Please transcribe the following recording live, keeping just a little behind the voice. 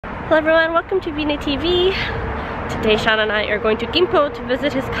Hello everyone, welcome to Vina TV. Today Sean and I are going to Gimpo to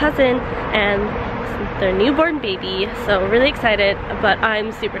visit his cousin and their newborn baby. So really excited, but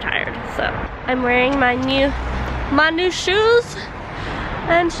I'm super tired. So I'm wearing my new shoes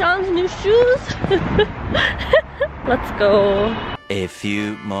and Sean's new shoes. Let's go. A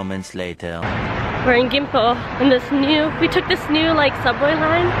few moments later. We're in Gimpo and we took this new like subway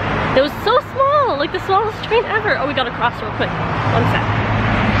line. It was so small, like the smallest train ever. Oh, we gotta cross real quick. One sec.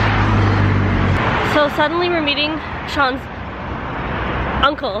 So suddenly we're meeting Sean's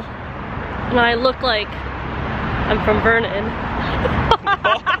uncle, and I look like I'm from Vernon.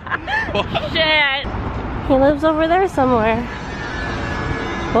 Shit. He lives over there somewhere.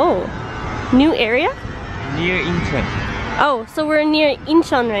 Oh, new area? Near Incheon. Oh, so we're near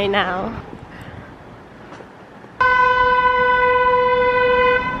Incheon right now.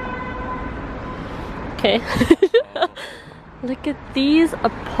 Okay. Look at these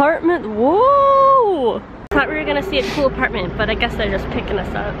apartments. Whoa! Thought we were gonna see a cool apartment, but I guess they're just picking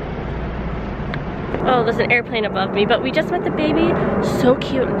us up. Oh, there's an airplane above me, but we just met the baby. So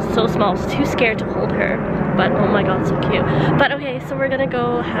cute and so small. I was too scared to hold her, but oh my god, so cute. But okay, so we're gonna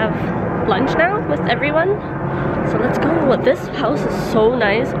go have lunch now with everyone. So let's go. This house is so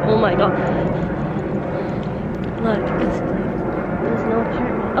nice. Oh my god. Look, there's no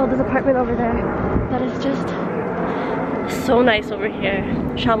apartment. Oh, there's an apartment over there. But it's just so nice over here.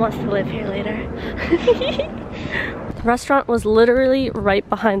 Sean wants to live here later. The restaurant was literally right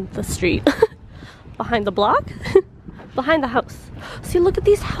behind the street. Behind the block? Behind the house. See, look at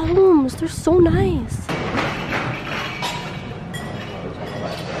these homes. They're so nice.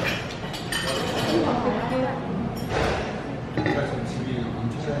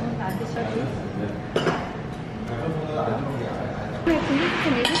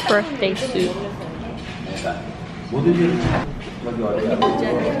 Birthday suit.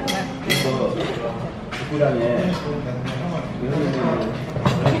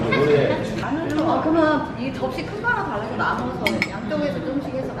 그러면 이 접시 큰 거 하나 달라고 나눠서 양쪽에서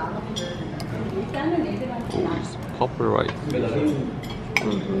좀씩 해서 나눠서 짜는 애들한테 Purple rice.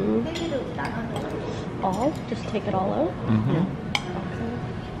 All? Just take it all out?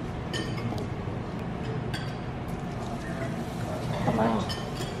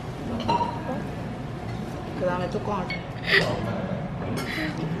 그 다음에 뚜껑을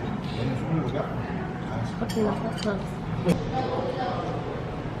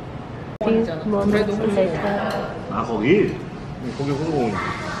These moments later. 아 거기? 거기 호수공원.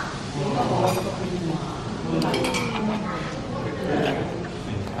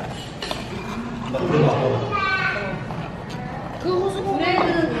 그 호수공원은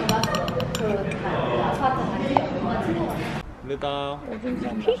그 아파트 내다.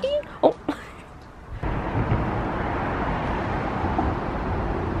 Oh.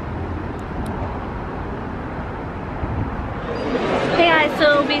 Hey guys, so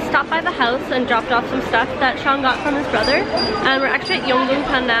we stopped by the house and dropped off some stuff that Sean got from his brother, and we're actually at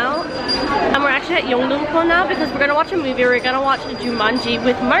Yeongdongpo now. Because we're gonna watch a movie. We're gonna watch Jumanji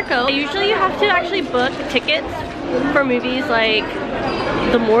with Marco. Usually you have to actually book tickets for movies like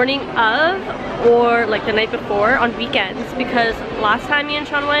the morning of or like the night before on weekends, because last time me and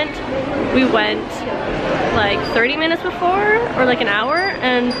Sean went, we went like 30 minutes before or like an hour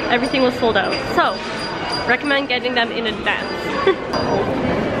and everything was sold out. So recommend getting them in advance.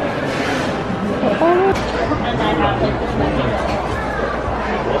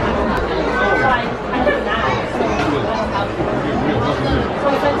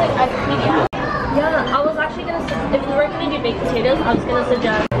 Yeah, I was actually gonna, if we weren't gonna do baked potatoes, I was gonna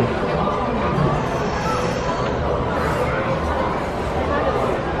suggest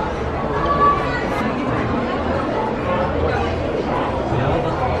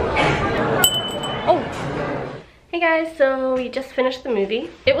Hey guys, so we just finished the movie.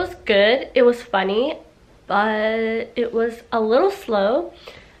 It was good, it was funny, but it was a little slow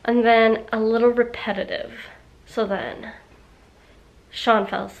and then a little repetitive. So then Sean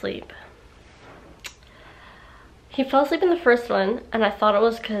fell asleep. He fell asleep in the first one and I thought it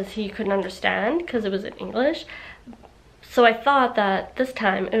was because he couldn't understand because it was in English. So I thought that this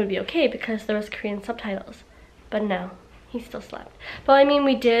time it would be okay because there was Korean subtitles, but no, he still slept. But I mean,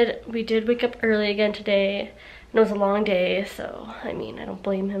 we did wake up early again today. And it was a long day, so I mean, I don't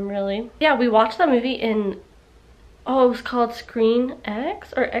blame him really. Yeah, we watched that movie in, oh, it was called Screen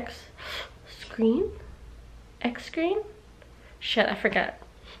X or X Screen? X Screen? Shit, I forget.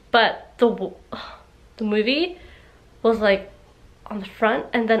 But the movie was like on the front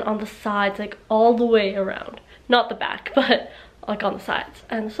and then on the sides, like all the way around. Not the back, but like on the sides.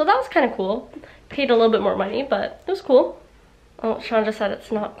 And so that was kind of cool. Paid a little bit more money, but it was cool. Oh, Sean just said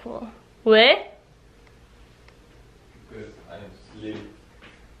it's not cool. 왜? Because I sleep.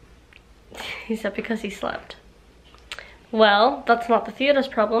 He said because he slept. Well, that's not the theater's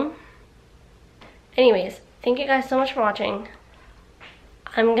problem. Anyways, thank you guys so much for watching.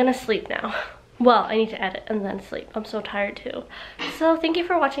 I'm gonna sleep now. Well, I need to edit and then sleep. I'm so tired too. So thank you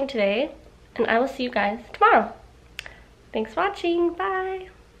for watching today, and I will see you guys tomorrow. Thanks for watching. Bye.